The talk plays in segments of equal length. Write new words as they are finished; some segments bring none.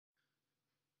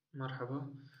Marhaba.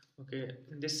 Okay,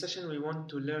 in this session we want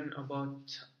to learn about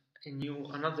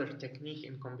another technique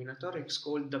in combinatorics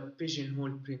called the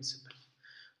pigeonhole principle.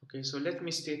 Okay, so let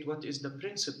me state what is the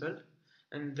principle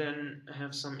and then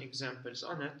have some examples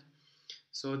on it.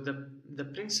 So the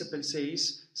principle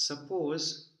says,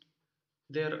 suppose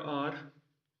there are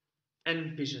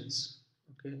n pigeons.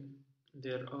 Okay,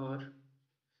 there are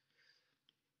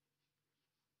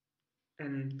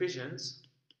n pigeons.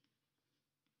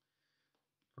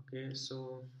 Okay,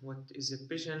 so what is a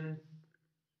pigeon?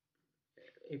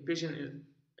 A pigeon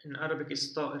in Arabic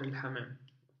is طائر الحمام.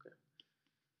 Okay.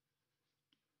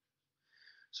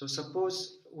 So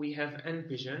suppose we have n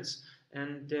pigeons,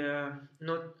 and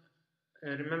not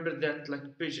remember that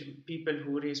like people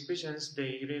who raise pigeons,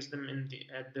 they raise them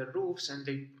at the roofs, and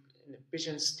the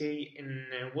pigeons stay in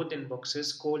wooden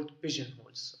boxes called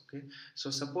pigeonholes. Okay, so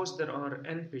suppose there are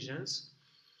n pigeons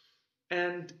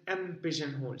and m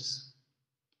pigeonholes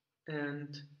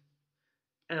and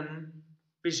m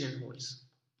pigeonholes.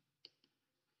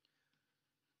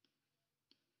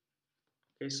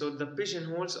 Okay, so the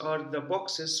pigeonholes are the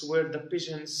boxes where the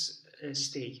pigeons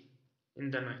stay in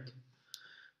the night.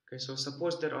 Okay, so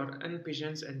suppose there are n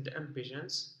pigeons and m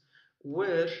pigeons,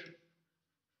 where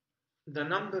the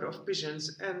number of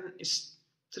pigeons n is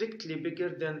strictly bigger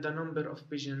than the number of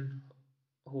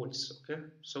pigeonholes. Okay,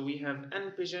 so we have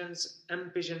n pigeons,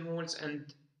 m pigeonholes,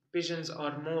 and pigeons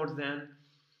are more than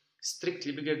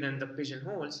strictly bigger than the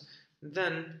pigeonholes.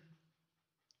 Then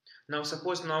now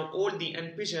suppose now all the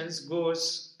n pigeons go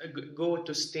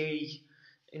to stay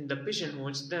in the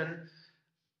pigeonholes, then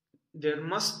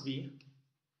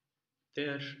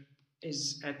there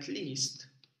is at least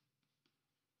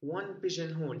one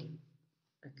pigeonhole,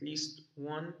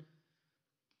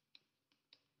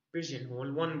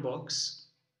 one box,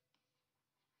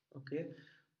 okay,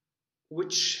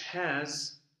 which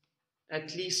has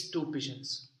at least two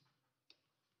pigeons,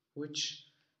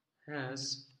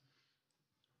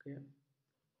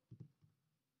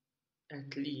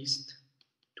 at least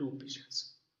two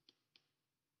pigeons,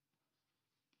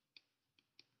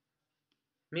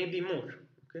 maybe more.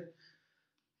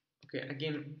 Okay,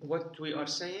 again, what we are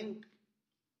saying,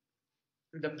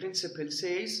 the principle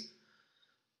says,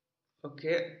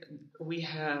 okay, we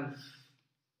have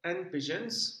n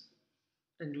pigeons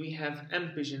and we have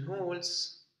m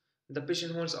pigeonholes. The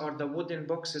pigeonholes are the wooden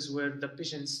boxes where the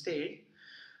pigeons stay,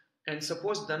 and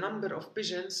suppose the number of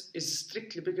pigeons is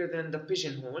strictly bigger than the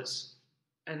pigeonholes,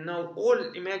 and now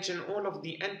imagine all of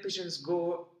the n pigeons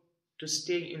go to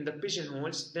stay in the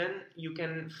pigeonholes. Then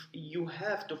you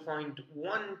have to find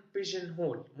one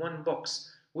pigeonhole, one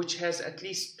box, which has at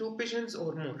least two pigeons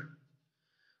or more.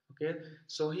 Okay,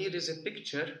 so here is a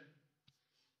picture.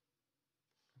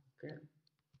 Okay,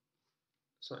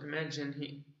 so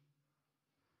imagine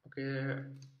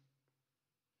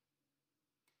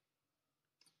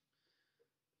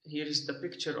here is the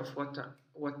picture of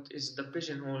what is the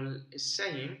pigeonhole is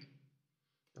saying.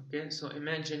 Okay, so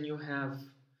imagine you have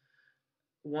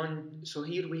one. So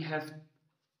here we have,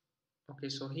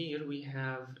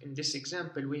 in this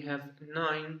example we have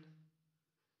 9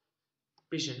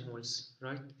 pigeonholes,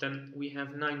 right? Then we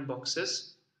have 9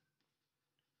 boxes,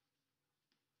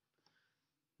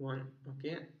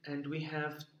 and we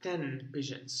have 10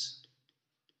 pigeons.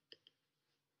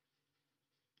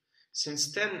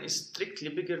 Since 10 is strictly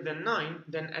bigger than 9,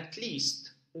 then at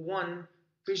least one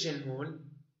pigeonhole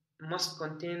must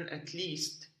contain at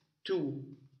least 2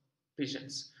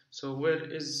 pigeons. So where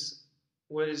is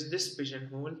this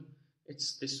pigeonhole?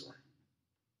 It's this one.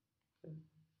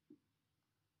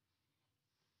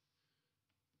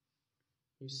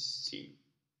 You see,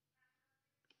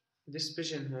 this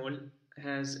pigeonhole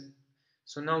has,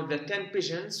 so now the 10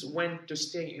 pigeons went to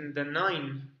stay in the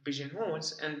 9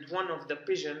 pigeonholes, and one of the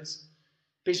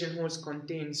pigeonholes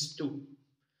contains 2,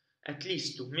 at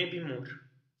least 2, maybe more.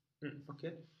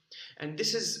 Okay, and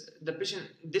this is the pigeon.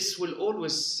 This will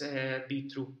always be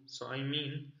true. So I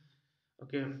mean,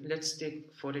 okay, let's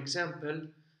take for example,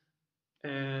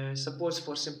 suppose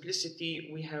for simplicity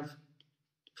we have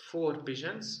 4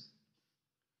 pigeons,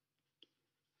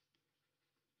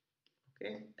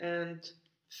 okay, and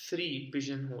 3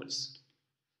 pigeonholes.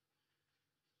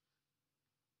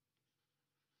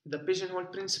 The pigeonhole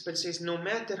principle says no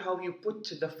matter how you put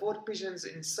the 4 pigeons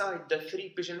inside the 3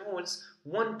 pigeonholes,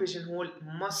 one pigeonhole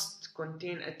must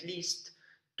contain at least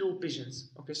 2 pigeons.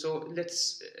 Okay, so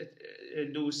let's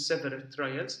do several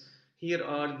trials. Here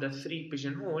are the 3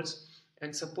 pigeonholes,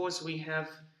 and suppose we have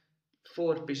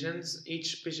 4 pigeons,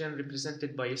 each pigeon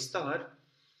represented by a star.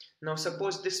 Now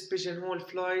suppose this pigeonhole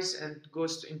flies and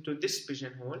goes into this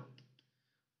pigeonhole.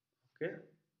 Okay,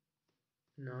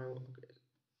 now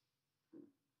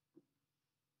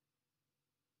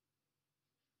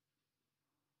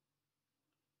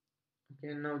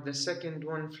Okay, now the second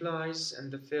one flies,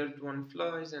 and the third one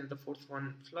flies, and the fourth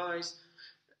one flies,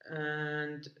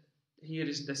 and here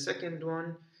is the second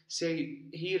one. Say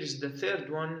here is the third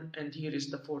one, and here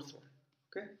is the fourth one.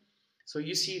 Okay, so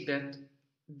you see that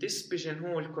this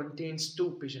pigeonhole contains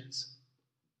two pigeons,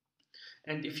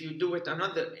 and if you do it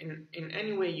another in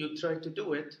any way you try to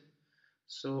do it,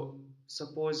 so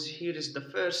suppose here is the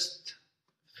first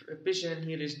pigeon,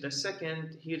 here is the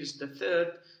second, here is the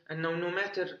third, and now no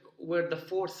matter where the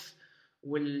fourth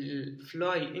will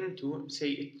fly into,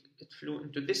 say it flew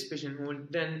into this pigeonhole,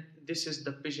 then this is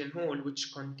the pigeonhole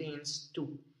which contains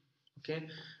two. Okay,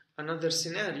 another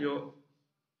scenario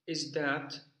is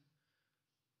that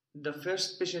the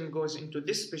first pigeon goes into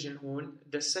this pigeonhole,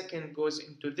 the second goes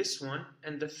into this one,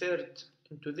 and the third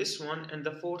into this one, and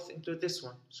the fourth into this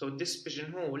one. So this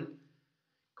pigeonhole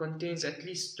contains at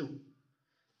least two,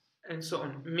 and so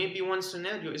on. Maybe one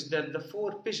scenario is that the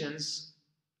four pigeons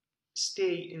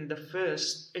stay in the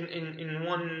first in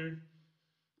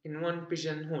one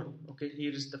pigeonhole. Okay,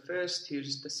 here is the first, here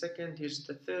is the second, here's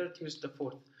the third, here's the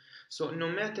fourth. So no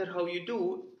matter how you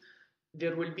do,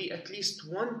 there will be at least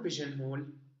one pigeonhole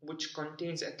which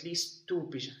contains at least two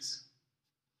pigeons.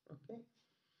 Okay,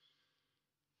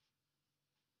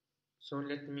 so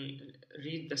let me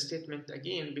read the statement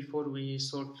again before we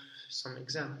solve some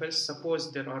examples.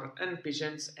 Suppose there are n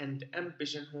pigeons and m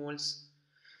pigeonholes.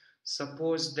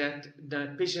 Suppose that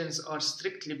the pigeons are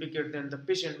strictly bigger than the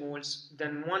pigeonholes.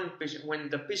 Then one pigeon, when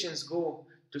the pigeons go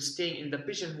to stay in the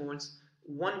pigeonholes,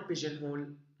 one pigeonhole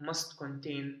must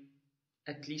contain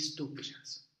at least two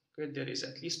pigeons. Okay, there is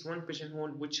at least one pigeonhole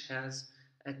which has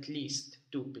at least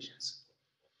two pigeons.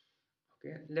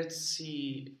 Okay, let's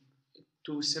see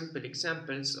two simple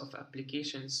examples of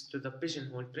applications to the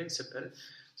pigeonhole principle.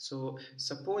 So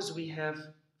suppose we have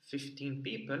 15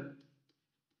 people,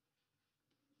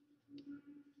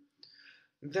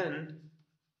 then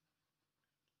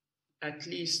at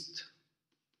least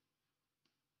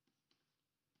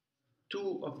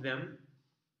two of them,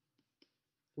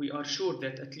 we are sure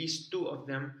that at least two of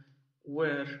them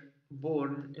were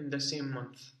born in the same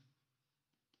month.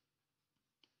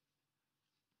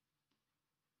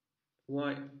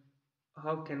 Why?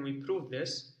 How can we prove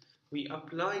this? We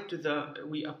apply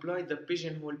the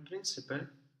pigeonhole principle.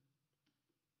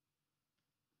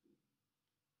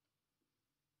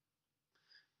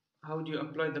 How do you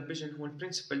apply the pigeonhole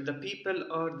principle? The people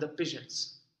are the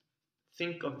pigeons.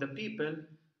 Think of the people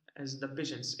as the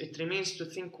pigeons. It remains to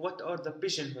think what are the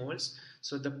pigeonholes.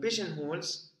 So the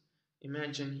pigeonholes,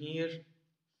 imagine here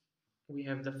we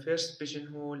have the first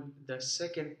pigeonhole, the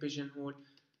second pigeonhole,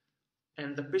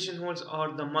 and the pigeonholes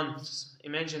are the months.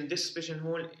 Imagine this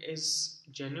pigeonhole is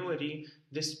January,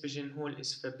 this pigeonhole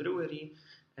is February,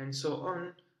 and so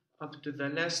on up to the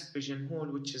last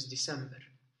pigeonhole, which is December.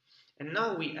 And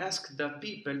now we ask the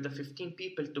people, the 15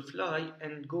 people, to fly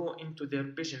and go into their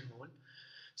pigeonhole.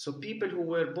 So people who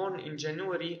were born in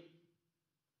January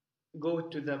go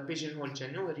to the pigeonhole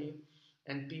January,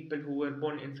 and people who were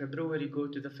born in February go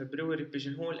to the February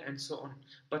pigeonhole, and so on.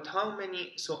 But how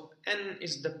many, so n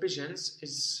is the pigeons,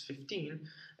 is 15,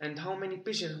 and how many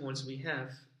pigeonholes we have?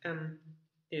 M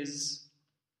is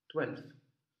 12.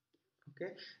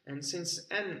 Okay, and since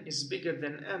n is bigger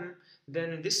than m,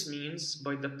 then this means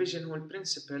by the pigeonhole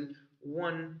principle,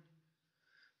 one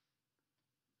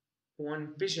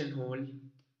pigeonhole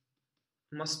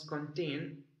must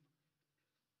contain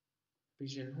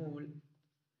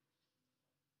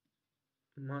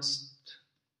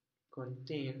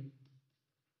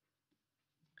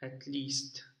at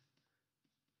least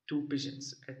two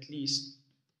pigeons, at least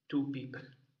two people.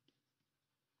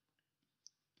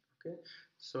 Okay,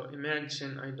 so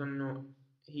imagine, I don't know,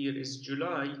 here is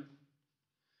July,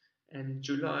 and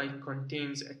July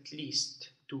contains at least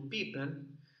two people,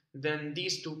 then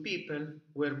these two people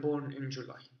were born in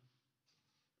July.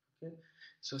 Okay,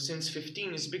 so since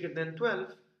 15 is bigger than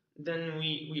 12, then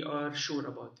we are sure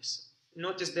about this.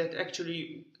 Notice that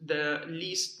actually the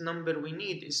least number we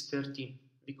need is 13,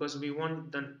 because we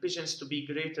want the pigeons to be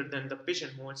greater than the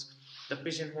pigeonholes. The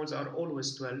pigeonholes are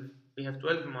always 12. We have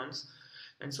 12 months.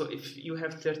 And so if you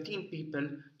have 13 people,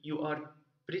 you are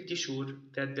pretty sure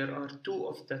that there are two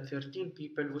of the 13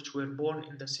 people which were born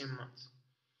in the same month.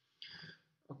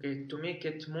 Okay, to make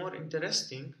it more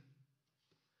interesting,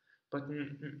 but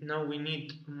now we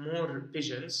need more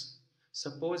pigeons.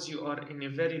 Suppose you are in a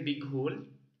very big hole,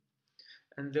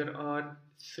 and there are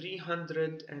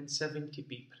 370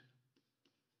 people.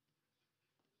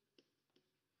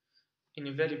 In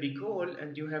a very big hole,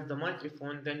 and you have the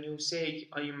microphone, then you say,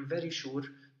 I am very sure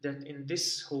that in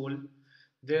this hole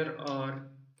there are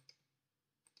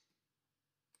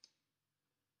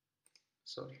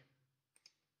sorry.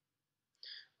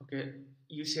 Okay,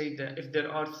 you say that if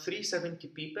there are 370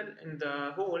 people in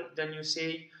the hall, then you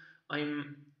say,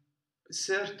 I'm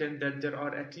certain that there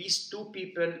are at least 2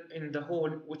 people in the hall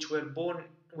which were born,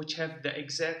 which have the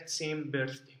exact same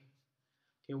birthday.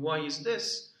 Okay, why is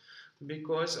this?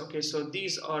 Because, okay, so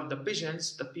these are the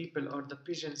pigeons, the people are the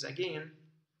pigeons again,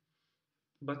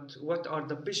 but what are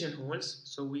the pigeonholes?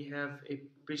 So we have a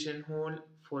pigeonhole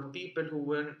for people who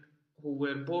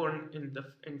were born in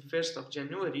 1st of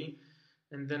January,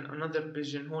 and then another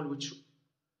pigeonhole which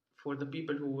for the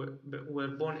people who were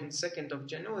born in 2nd of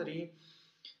January,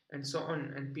 and so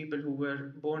on, and people who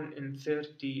were born in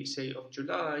 30, say, of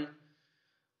July,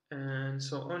 and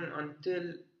so on,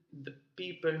 until the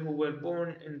people who were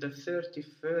born in the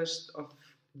 31st of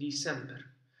December.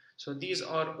 So these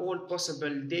are all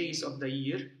possible days of the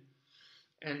year.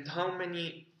 And how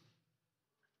many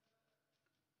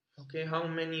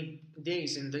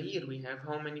days in the year we have?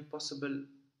 How many possible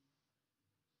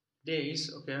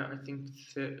days? Okay, I think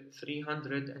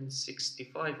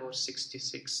 365 or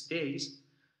 66 days.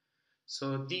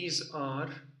 So these are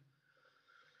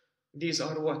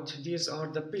what? These are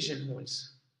the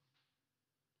pigeonholes.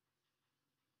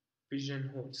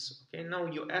 Pigeonholes. Okay, now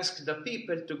you ask the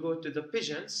people to go to the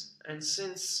pigeons, and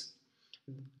since,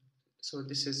 so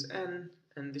this is N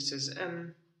and this is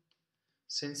M,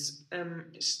 since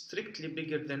M is strictly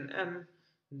bigger than M,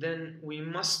 then we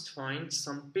must find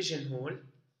some pigeonhole,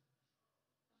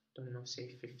 don't know,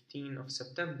 say 15 of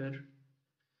September,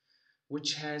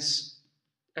 which has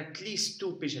at least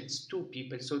 2 pigeons, 2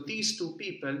 people. So these 2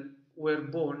 people were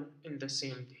born in the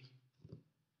same day.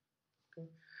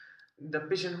 The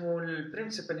pigeonhole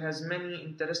principle has many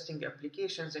interesting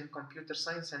applications in computer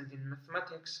science and in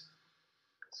mathematics.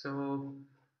 So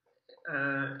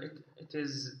it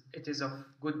is of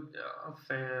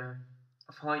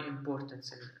high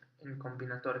importance in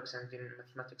combinatorics and in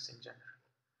mathematics in general.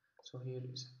 So here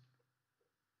is it.